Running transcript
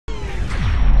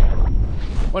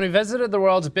When we visited the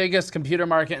world's biggest computer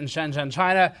market in Shenzhen,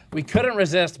 China, we couldn't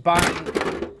resist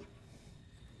buying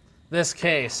this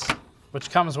case, which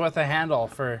comes with a handle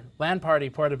for LAN party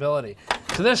portability.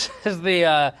 So this is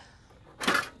the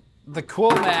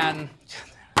Coolman.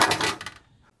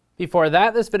 Before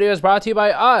that, this video is brought to you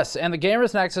by us and the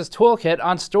Gamers Nexus toolkit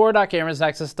on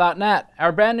store.gamersnexus.net.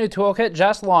 Our brand new toolkit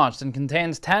just launched and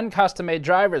contains 10 custom-made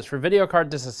drivers for video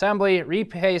card disassembly,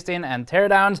 repasting, and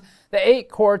teardowns. The 8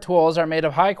 core tools are made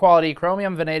of high-quality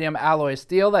chromium vanadium alloy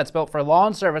steel that's built for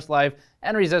long service life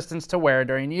and resistance to wear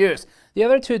during use. The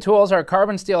other 2 tools are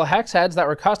carbon steel hex heads that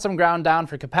were custom ground down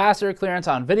for capacitor clearance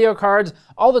on video cards.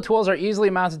 All the tools are easily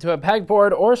mounted to a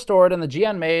pegboard or stored in the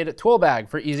GN-made tool bag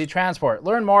for easy transport.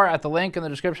 Learn more at the link in the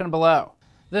description below.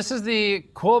 This is the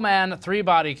Coolman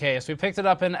Three-Body case. We picked it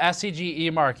up in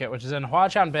SCGE Market, which is in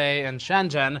Huaqianbei in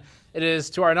Shenzhen. It is,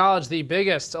 to our knowledge, the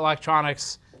biggest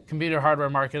electronics computer hardware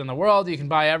market in the world. You can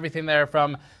buy everything there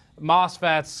from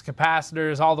MOSFETs,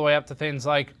 capacitors, all the way up to things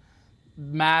like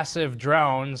massive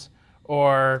drones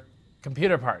or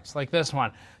computer parts like this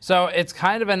one. So it's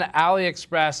kind of an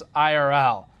AliExpress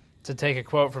IRL, to take a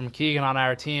quote from Keegan on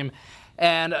our team.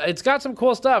 And it's got some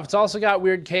cool stuff. It's also got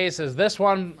weird cases. This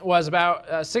one was about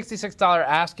a $66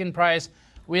 asking price.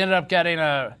 We ended up getting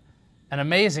an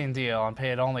amazing deal and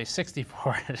paid only $60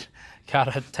 for it. Got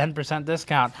a 10%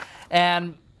 discount.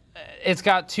 And it's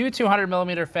got 2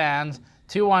 200mm fans,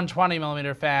 2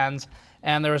 120mm fans,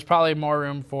 and there was probably more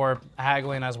room for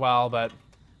haggling as well, but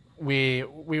we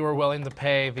were willing to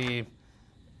pay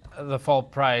the full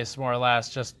price, more or less,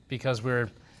 just because we were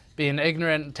being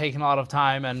ignorant, taking a lot of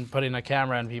time, and putting a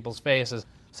camera in people's faces.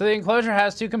 So the enclosure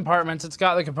has 2 compartments. It's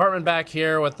got the compartment back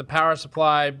here with the power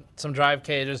supply, some drive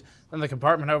cages, then the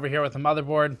compartment over here with the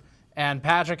motherboard, and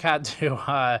Patrick had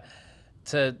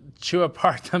to chew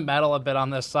apart the metal a bit on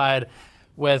this side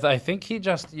with, I think he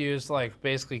just used like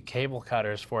basically cable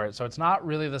cutters for it. So it's not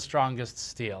really the strongest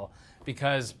steel,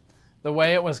 because the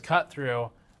way it was cut through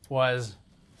was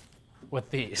with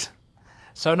these.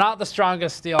 So not the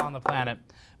strongest steel on the planet,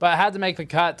 but I had to make the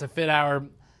cut to fit our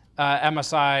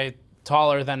MSI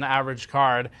taller than average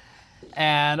card.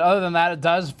 And other than that, it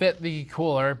does fit the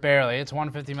cooler, barely. It's a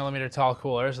 150mm tall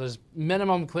cooler, so there's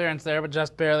minimum clearance there, but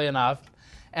just barely enough.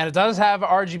 And it does have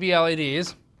RGB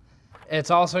LEDs.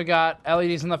 It's also got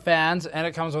LEDs in the fans, and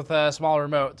it comes with a small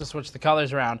remote to switch the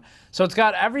colors around. So it's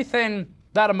got everything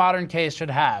that a modern case should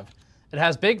have. It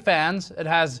has big fans, it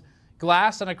has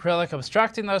glass and acrylic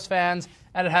obstructing those fans,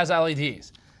 and it has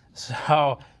LEDs.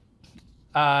 So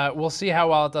we'll see how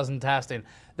well it does in testing.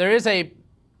 There is a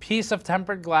piece of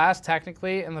tempered glass,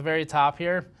 technically, in the very top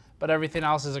here, but everything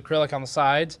else is acrylic on the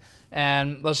sides.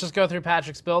 And let's just go through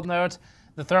Patrick's build notes,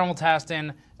 the thermal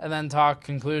testing, and then talk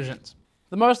conclusions.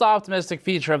 The most optimistic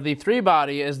feature of the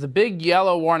Three-Body is the big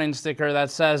yellow warning sticker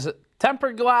that says,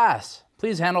 "Tempered glass,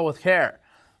 please handle with care."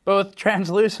 Both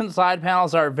translucent side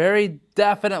panels are very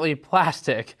definitely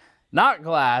plastic, not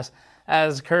glass,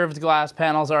 as curved glass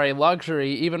panels are a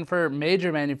luxury even for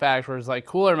major manufacturers like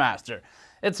Cooler Master.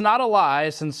 It's not a lie,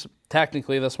 since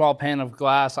technically the small pane of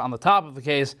glass on the top of the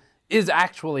case is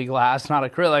actually glass, not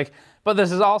acrylic, but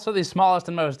this is also the smallest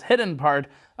and most hidden part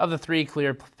of the 3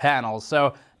 clear panels,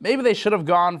 so maybe they should have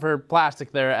gone for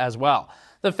plastic there as well.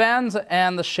 The fans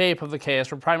and the shape of the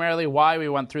case were primarily why we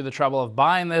went through the trouble of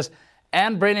buying this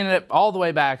and bringing it all the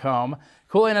way back home.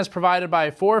 Cooling is provided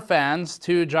by 4 fans,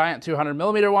 2 giant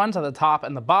 200mm ones at the top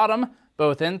and the bottom,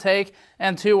 both intake,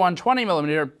 and 2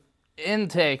 120mm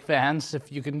intake fans,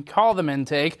 if you can call them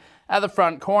intake, at the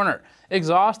front corner.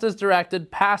 Exhaust is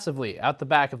directed passively out the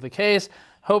back of the case,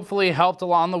 hopefully helped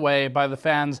along the way by the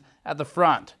fans at the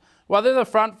front. Whether the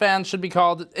front fans should be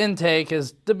called intake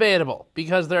is debatable,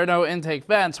 because there are no intake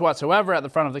vents whatsoever at the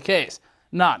front of the case.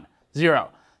 None. 0.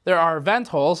 There are vent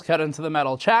holes cut into the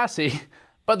metal chassis,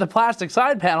 but the plastic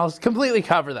side panels completely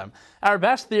cover them. Our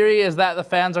best theory is that the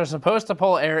fans are supposed to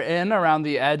pull air in around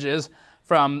the edges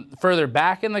from further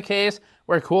back in the case,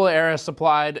 where cool air is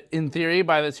supplied, in theory,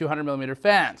 by the 200mm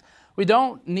fans. We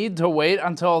don't need to wait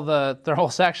until the thermal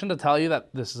section to tell you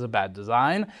that this is a bad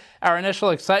design. Our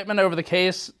initial excitement over the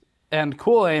case and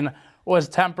cooling was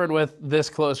tempered with this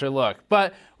closer look,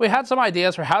 but we had some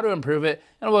ideas for how to improve it,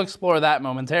 and we'll explore that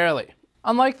momentarily.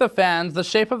 Unlike the fans, the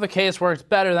shape of the case works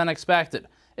better than expected.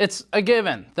 It's a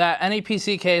given that any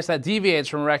PC case that deviates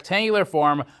from a rectangular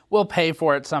form will pay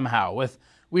for it somehow, with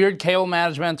weird cable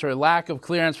management or lack of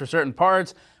clearance for certain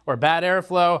parts, or bad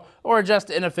airflow, or just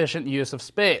inefficient use of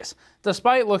space.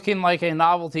 Despite looking like a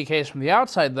novelty case from the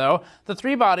outside though, the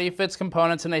Three-Body fits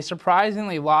components in a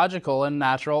surprisingly logical and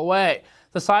natural way.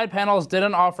 The side panels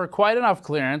didn't offer quite enough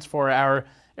clearance for our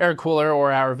air cooler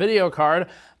or our video card,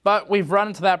 but we've run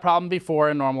into that problem before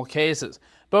in normal cases.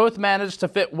 Both managed to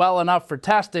fit well enough for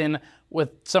testing with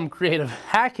some creative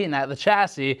hacking at the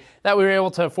chassis that we were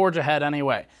able to forge ahead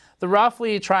anyway. The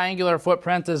roughly triangular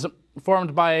footprint is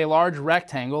formed by a large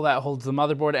rectangle that holds the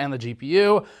motherboard and the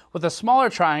GPU, with a smaller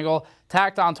triangle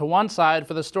tacked onto one side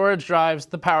for the storage drives,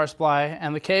 the power supply,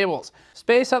 and the cables.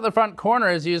 Space at the front corner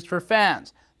is used for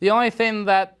fans. The only thing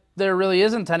that there really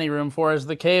isn't any room for is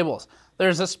the cables.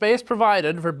 There's a space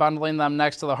provided for bundling them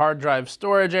next to the hard drive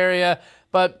storage area,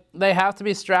 but they have to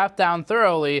be strapped down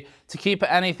thoroughly to keep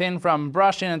anything from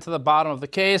brushing into the bottom of the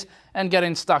case and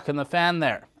getting stuck in the fan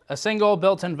there. A single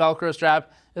built-in Velcro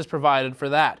strap is provided for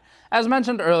that. As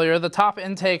mentioned earlier, the top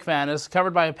intake fan is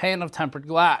covered by a pane of tempered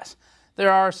glass.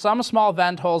 There are some small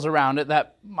vent holes around it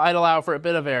that might allow for a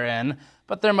bit of air in,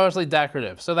 but they're mostly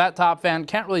decorative, so that top fan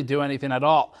can't really do anything at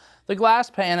all. The glass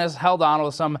pane is held on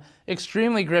with some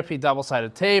extremely grippy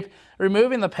double-sided tape.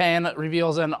 Removing the pane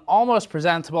reveals an almost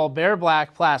presentable bare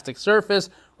black plastic surface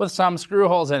with some screw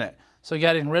holes in it, so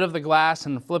getting rid of the glass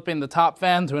and flipping the top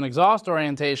fan to an exhaust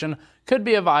orientation could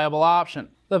be a viable option.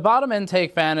 The bottom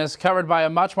intake fan is covered by a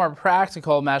much more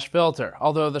practical mesh filter,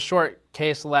 although the short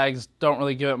case legs don't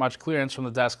really give it much clearance from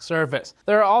the desk surface.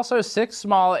 There are also 6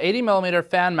 small 80mm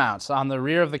fan mounts on the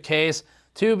rear of the case,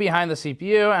 2 behind the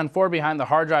CPU and 4 behind the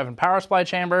hard drive and power supply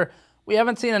chamber. We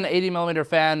haven't seen an 80mm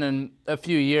fan in a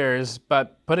few years,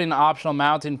 but putting optional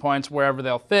mounting points wherever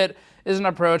they'll fit is an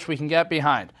approach we can get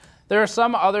behind. There are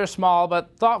some other small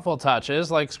but thoughtful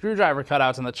touches, like screwdriver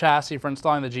cutouts in the chassis for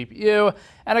installing the GPU,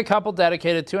 and a couple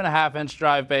dedicated 2.5-inch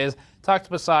drive bays tucked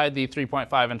beside the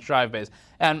 3.5-inch drive bays.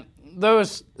 And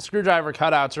those screwdriver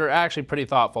cutouts are actually pretty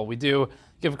thoughtful. We do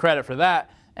give credit for that,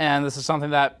 and this is something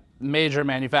that major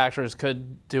manufacturers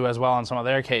could do as well in some of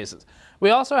their cases. We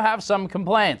also have some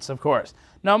complaints, of course.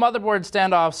 No motherboard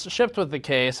standoffs shipped with the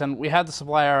case, and we had to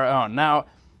supply our own. Now,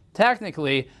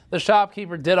 technically, the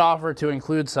shopkeeper did offer to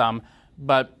include some,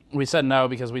 but we said no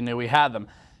because we knew we had them.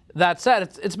 That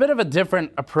said, it's a bit of a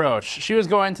different approach. She was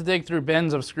going to dig through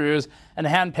bins of screws and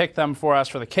hand-pick them for us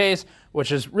for the case,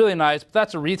 which is really nice, but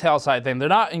that's a retail side thing. They're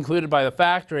not included by the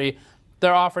factory.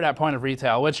 They're offered at point of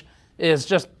retail, which is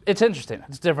just, it's interesting.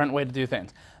 It's a different way to do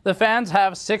things. The fans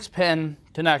have 6-pin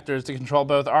connectors to control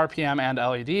both RPM and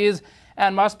LEDs,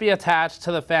 and must be attached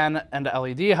to the fan and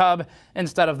LED hub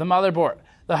instead of the motherboard.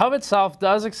 The hub itself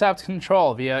does accept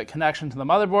control via connection to the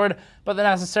motherboard, but the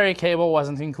necessary cable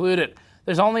wasn't included.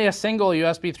 There's only a single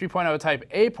USB 3.0 Type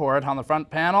A port on the front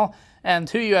panel and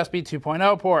 2 USB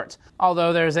 2.0 ports,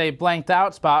 although there's a blanked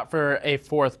out spot for a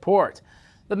 4th port.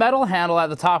 The metal handle at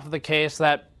the top of the case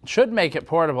that should make it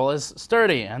portable is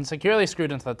sturdy and securely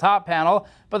screwed into the top panel,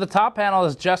 but the top panel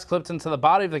is just clipped into the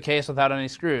body of the case without any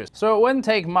screws. So it wouldn't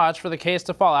take much for the case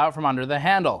to fall out from under the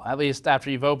handle, at least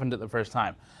after you've opened it the first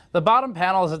time. The bottom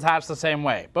panel is attached the same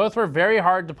way. Both were very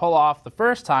hard to pull off the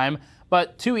first time,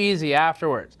 but too easy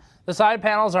afterwards. The side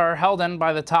panels are held in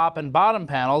by the top and bottom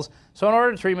panels, so in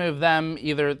order to remove them,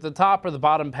 either the top or the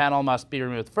bottom panel must be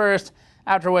removed first,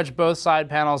 after which both side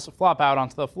panels flop out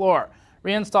onto the floor.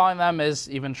 Reinstalling them is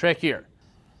even trickier.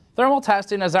 Thermal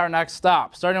testing is our next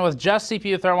stop. Starting with just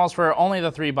CPU thermals for only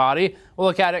the 3-body, we'll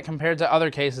look at it compared to other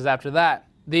cases after that.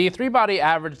 The 3-body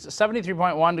averaged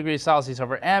 73.1 degrees Celsius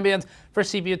over ambient for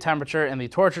CPU temperature in the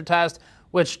torture test,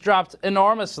 which dropped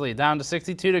enormously down to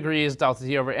 62 degrees delta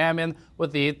T over ambient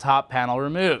with the top panel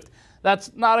removed.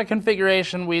 That's not a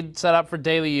configuration we'd set up for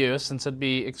daily use, since it'd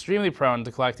be extremely prone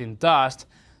to collecting dust,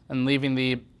 and leaving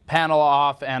the panel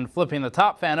off and flipping the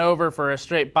top fan over for a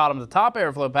straight bottom to top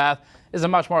airflow path is a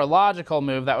much more logical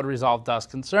move that would resolve dust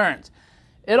concerns.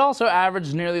 It also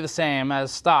averaged nearly the same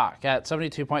as stock at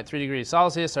 72.3 degrees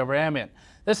Celsius over ambient.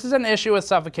 This is an issue with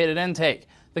suffocated intake.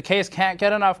 The case can't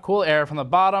get enough cool air from the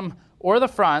bottom or the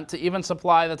front to even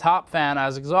supply the top fan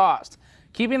as exhaust.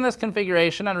 Keeping this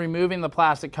configuration and removing the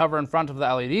plastic cover in front of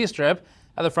the LED strip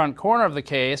at the front corner of the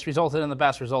case resulted in the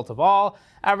best result of all,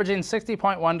 averaging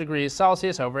 60.1 degrees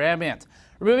Celsius over ambient.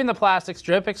 Removing the plastic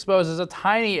strip exposes a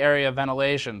tiny area of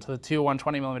ventilation to the two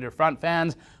 120mm front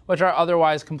fans, which are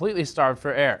otherwise completely starved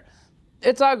for air.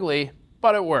 It's ugly,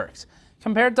 but it works.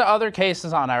 Compared to other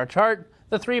cases on our chart,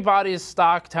 the 3-body's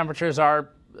stock temperatures are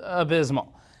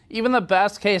abysmal. Even the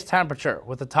best case temperature,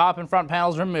 with the top and front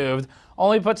panels removed,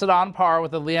 only puts it on par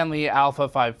with the Lian Alpha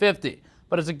 550,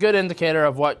 but it's a good indicator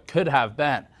of what could have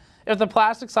been. If the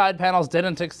plastic side panels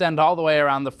didn't extend all the way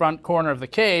around the front corner of the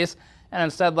case, and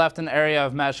instead left an area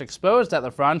of mesh exposed at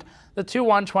the front, the two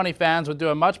 120 fans would do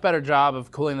a much better job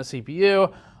of cooling the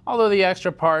CPU, although the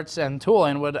extra parts and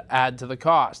tooling would add to the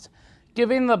cost.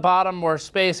 Giving the bottom more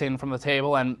spacing from the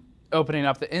table and opening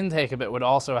up the intake a bit would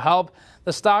also help.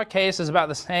 The stock case is about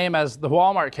the same as the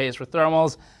Walmart case for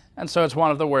thermals, and so it's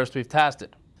one of the worst we've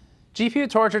tested. GPU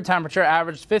torture temperature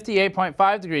averaged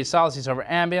 58.5 degrees Celsius over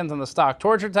ambient on the stock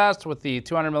torture test, with the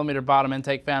 200mm bottom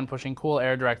intake fan pushing cool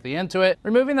air directly into it.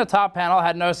 Removing the top panel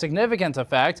had no significant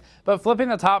effect, but flipping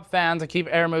the top fan to keep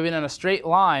air moving in a straight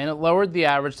line lowered the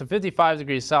average to 55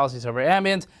 degrees Celsius over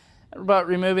ambient, but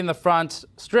removing the front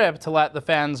strip to let the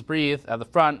fans breathe at the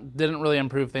front didn't really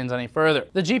improve things any further.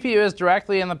 The GPU is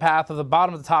directly in the path of the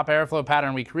bottom to top airflow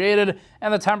pattern we created,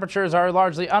 and the temperatures are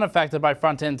largely unaffected by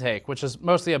front intake, which is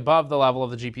mostly above the level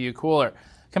of the GPU cooler.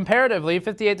 Comparatively,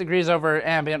 58 degrees over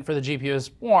ambient for the GPU is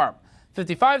warm.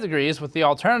 55 degrees with the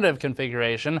alternative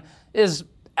configuration is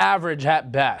average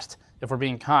at best, if we're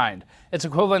being kind. It's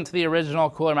equivalent to the original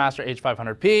Cooler Master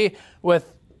H500P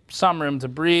with some room to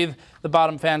breathe. The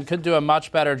bottom fan could do a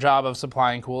much better job of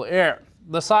supplying cool air.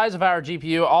 The size of our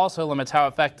GPU also limits how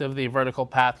effective the vertical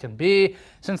path can be,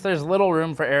 since there's little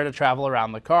room for air to travel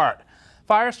around the card.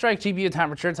 Firestrike GPU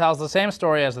temperature tells the same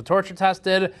story as the torture test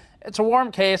did. It's a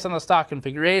warm case in the stock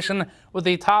configuration, with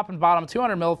the top and bottom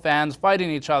 200mm fans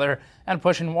fighting each other and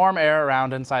pushing warm air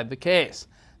around inside the case.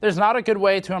 There's not a good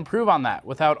way to improve on that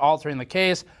without altering the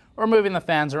case or moving the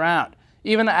fans around.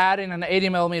 Even adding an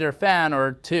 80mm fan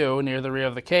or two near the rear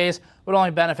of the case would only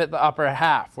benefit the upper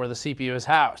half where the CPU is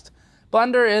housed.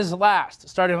 Blender is last,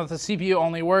 starting with the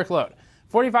CPU-only workload.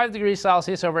 45 degrees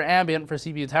Celsius over ambient for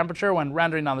CPU temperature when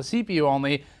rendering on the CPU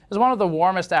only is one of the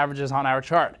warmest averages on our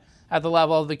chart, at the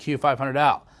level of the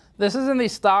Q500L. This is in the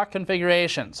stock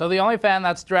configuration, so the only fan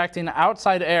that's directing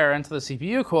outside air into the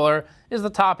CPU cooler is the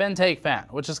top intake fan,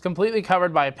 which is completely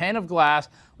covered by a pane of glass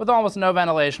with almost no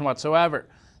ventilation whatsoever.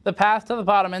 The path to the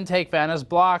bottom intake fan is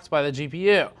blocked by the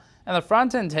GPU, and the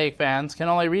front intake fans can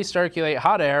only recirculate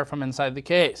hot air from inside the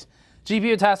case.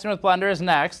 GPU testing with Blender is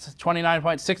next.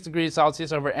 29.6 degrees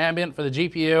Celsius over ambient for the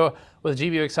GPU with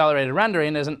GPU accelerated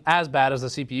rendering isn't as bad as the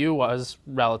CPU was,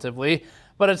 relatively,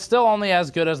 but it's still only as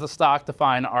good as the stock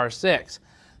Define R6.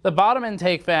 The bottom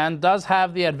intake fan does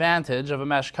have the advantage of a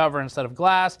mesh cover instead of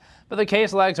glass, but the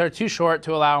case legs are too short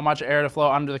to allow much air to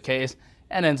flow under the case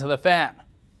and into the fan.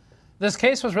 This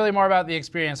case was really more about the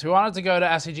experience. We wanted to go to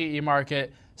SEG eMarket,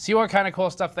 see what kind of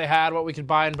cool stuff they had, what we could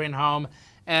buy and bring home.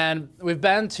 And we've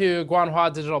been to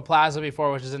Guanhua Digital Plaza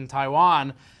before, which is in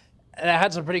Taiwan, and it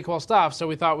had some pretty cool stuff, so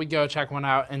we thought we'd go check one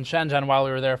out in Shenzhen while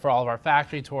we were there for all of our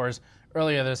factory tours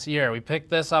earlier this year. We picked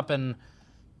this up in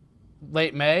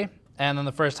late May, and then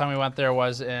the first time we went there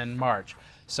was in March.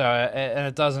 So,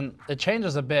 and it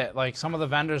changes a bit. Like, some of the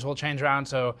vendors will change around,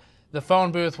 so the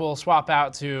phone booth will swap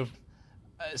out to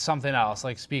something else,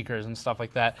 like speakers and stuff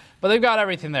like that. But they've got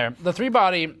everything there. The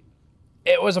Three-Body,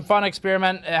 it was a fun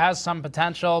experiment. It has some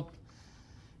potential.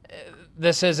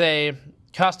 This is a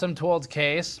custom tooled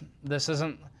case. This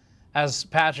isn't, as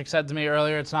Patrick said to me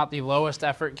earlier, it's not the lowest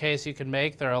effort case you can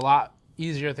make. There are a lot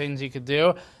easier things you could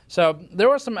do. So there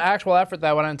was some actual effort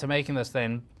that went into making this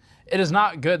thing. It is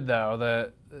not good though.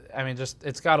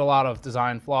 It's got a lot of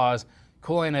design flaws.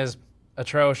 Cooling is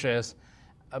atrocious,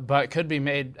 but could be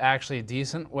made actually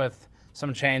decent with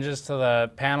some changes to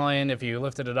the paneling if you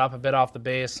lifted it up a bit off the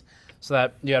base so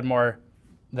that you had more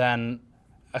than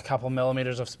a couple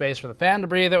millimeters of space for the fan to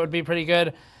breathe. It would be pretty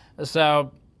good.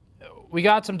 So we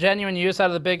got some genuine use out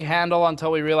of the big handle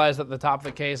until we realized that the top of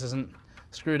the case isn't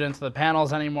screwed into the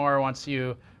panels anymore. Once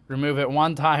you remove it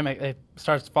one time, it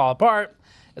starts to fall apart.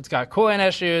 It's got cooling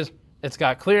issues. It's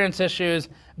got clearance issues,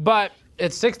 but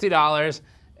it's $60.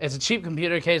 It's a cheap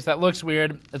computer case that looks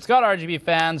weird. It's got RGB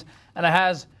fans, and it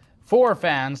has 4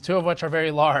 fans, 2 of which are very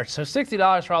large. So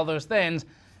 $60 for all those things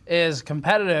is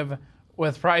competitive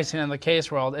with pricing in the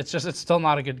case world. It's still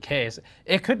not a good case.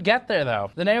 It could get there though.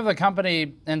 The name of the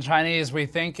company in Chinese we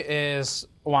think is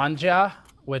Wanjia,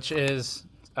 which is,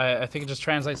 I think it just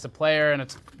translates to player,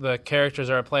 and the characters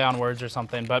are a play on words or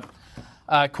something. But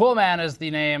Coolman is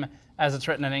the name as it's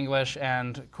written in English,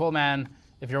 and Coolman,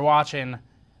 if you're watching,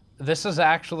 this is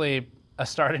actually a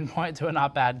starting point to a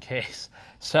not bad case.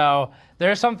 So there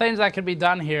are some things that could be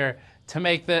done here to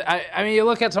make I mean, you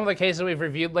look at some of the cases we've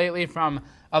reviewed lately from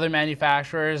other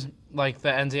manufacturers, like the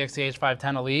NZXT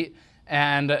H510 Elite,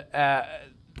 and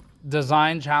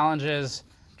design challenges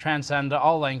transcend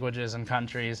all languages and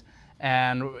countries.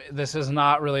 And this is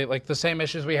not really, like, the same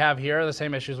issues we have here are the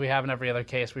same issues we have in every other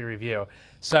case we review.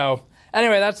 So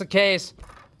anyway, that's the case.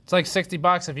 It's like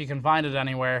 $60 if you can find it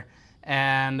anywhere.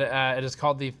 And it is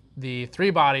called the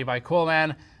Three-Body by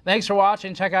Coolman. Thanks for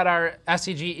watching. Check out our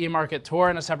SEG eMarket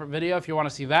tour in a separate video if you want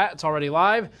to see that. It's already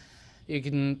live. You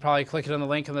can probably click it in the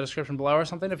link in the description below or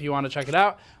something if you want to check it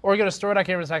out. Or go to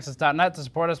store.gamersnexus.net to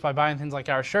support us by buying things like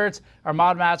our shirts, our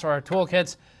mod mats, or our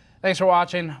toolkits. Thanks for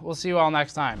watching. We'll see you all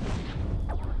next time.